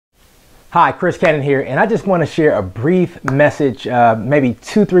Hi, Chris Cannon here, and I just want to share a brief message, maybe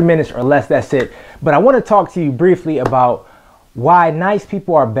 2-3 minutes or less, that's it. But I want to talk to you briefly about why nice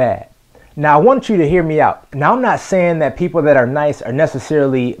people are bad. Now, I want you to hear me out. Now, I'm not saying that people that are nice are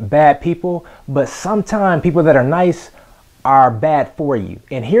necessarily bad people, but sometimes people that are nice are bad for you.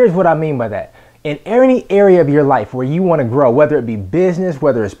 And here's what I mean by that. In any area of your life where you want to grow, whether it be business,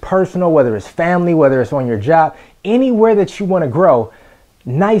 whether it's personal, whether it's family, whether it's on your job, anywhere that you want to grow,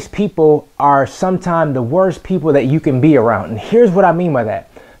 nice people are sometimes the worst people that you can be around. And here's what I mean by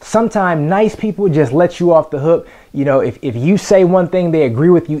that. Sometimes nice people just let you off the hook. You know, if you say one thing, they agree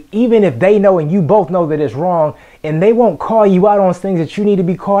with you, even if they know and you both know that it's wrong, and they won't call you out on things that you need to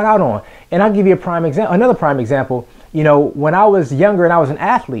be called out on. And I'll give you another prime example. You know, when I was younger and I was an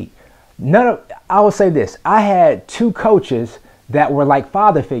athlete, I will say this, I had 2 coaches that were like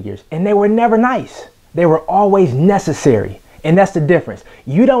father figures, and they were never nice. They were always necessary. And that's the difference.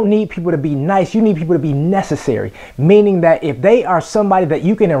 You don't need people to be nice. You need people to be necessary, meaning that if they are somebody that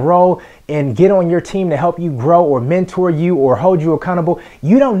you can enroll and get on your team to help you grow or mentor you or hold you accountable,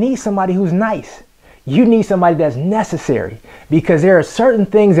 you don't need somebody who's nice. You need somebody that's necessary, because there are certain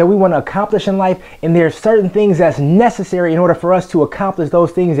things that we want to accomplish in life, and there are certain things that's necessary in order for us to accomplish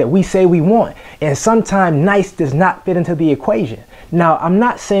those things that we say we want. And sometimes nice does not fit into the equation. Now, I'm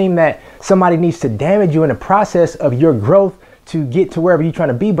not saying that somebody needs to damage you in the process of your growth to get to wherever you're trying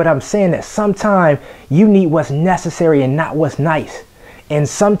to be, but I'm saying that sometimes you need what's necessary and not what's nice. And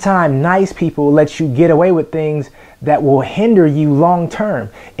sometimes nice people let you get away with things that will hinder you long term.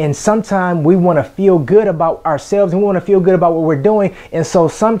 And sometimes we want to feel good about ourselves and we want to feel good about what we're doing. And so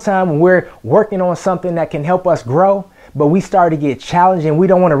sometimes when we're working on something that can help us grow, but we start to get challenged and we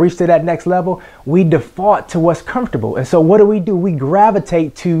don't want to reach to that next level, we default to what's comfortable. And so what do? We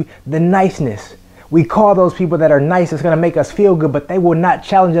gravitate to the niceness. We call those people that are nice, it's going to make us feel good, but they will not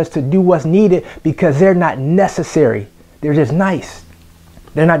challenge us to do what's needed because they're not necessary. They're just nice.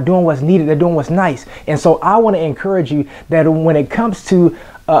 They're not doing what's needed. They're doing what's nice. And so I want to encourage you that when it comes to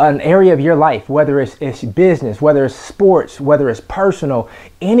an area of your life, whether it's business, whether it's sports, whether it's personal,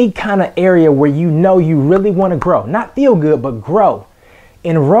 any kind of area where you know you really want to grow, not feel good, but grow,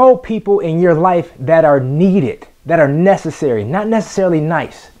 enroll people in your life that are needed, that are necessary, not necessarily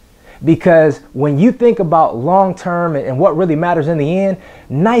nice. Because when you think about long term and what really matters in the end,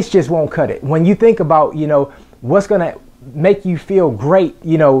 nice just won't cut it. When you think about, you know, what's going to make you feel great,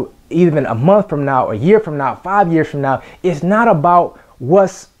 you know, even a month from now, a year from now, 5 years from now, it's not about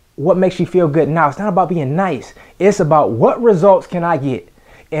what makes you feel good now. It's not about being nice. It's about what results can I get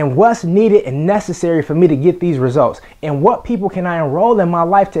and what's needed and necessary for me to get these results, and what people can I enroll in my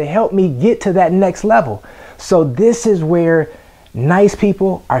life to help me get to that next level. So this is where nice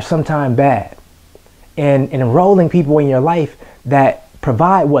people are sometimes bad, and enrolling people in your life that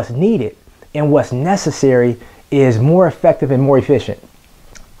provide what's needed and what's necessary is more effective and more efficient.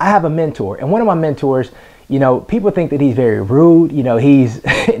 I have a mentor, and one of my mentors, you know, people think that he's very rude, you know, he's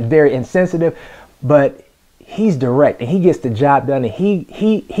very insensitive, but he's direct and he gets the job done, and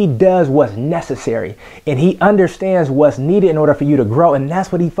he does what's necessary, and he understands what's needed in order for you to grow, and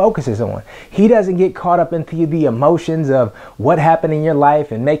that's what he focuses on. He doesn't get caught up into the emotions of what happened in your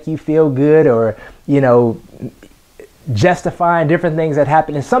life and make you feel good, or, you know, justifying different things that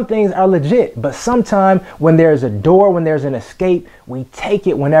happen. And some things are legit, but sometimes when there's a door, when there's an escape, we take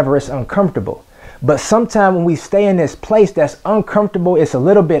it whenever it's uncomfortable. But sometimes when we stay in this place that's uncomfortable, it's a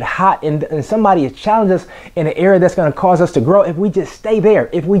little bit hot, and somebody has challenged us in an area that's going to cause us to grow. If we just stay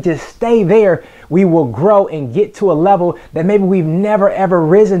there, we will grow and get to a level that maybe we've never ever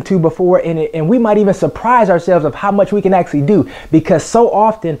risen to before. And we might even surprise ourselves of how much we can actually do, because so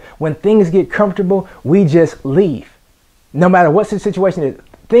often when things get comfortable, we just leave. No matter what the situation is,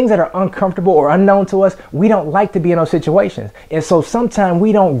 things that are uncomfortable or unknown to us, we don't like to be in those situations. And so sometimes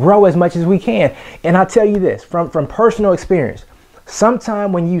we don't grow as much as we can. And I'll tell you this from personal experience,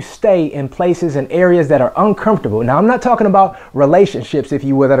 sometimes when you stay in places and areas that are uncomfortable, now I'm not talking about relationships, if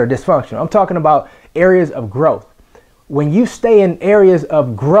you will, that are dysfunctional. I'm talking about areas of growth. When you stay in areas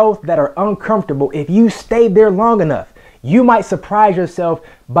of growth that are uncomfortable, if you stay there long enough, you might surprise yourself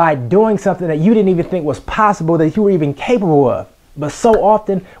by doing something that you didn't even think was possible, that you were even capable of. But so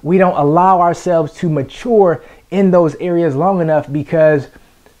often we don't allow ourselves to mature in those areas long enough because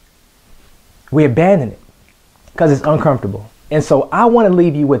we abandon it because it's uncomfortable. And so I want to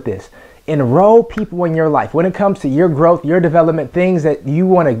leave you with this. Enroll people in your life. When it comes to your growth, your development, things that you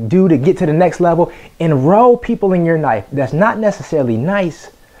want to do to get to the next level, enroll people in your life that's not necessarily nice,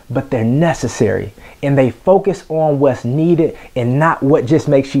 but they're necessary, and they focus on what's needed and not what just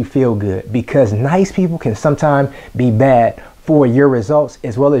makes you feel good, because nice people can sometimes be bad for your results,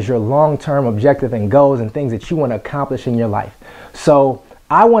 as well as your long-term objective and goals and things that you want to accomplish in your life. So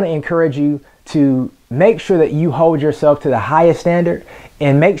I want to encourage you to make sure that you hold yourself to the highest standard,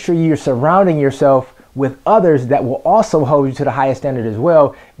 and make sure you're surrounding yourself with others that will also hold you to the highest standard as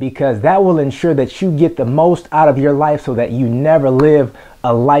well, because that will ensure that you get the most out of your life so that you never live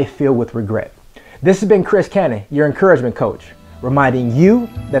a life filled with regret. This has been Chris Cannon, your encouragement coach, reminding you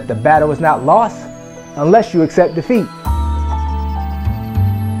that the battle is not lost unless you accept defeat.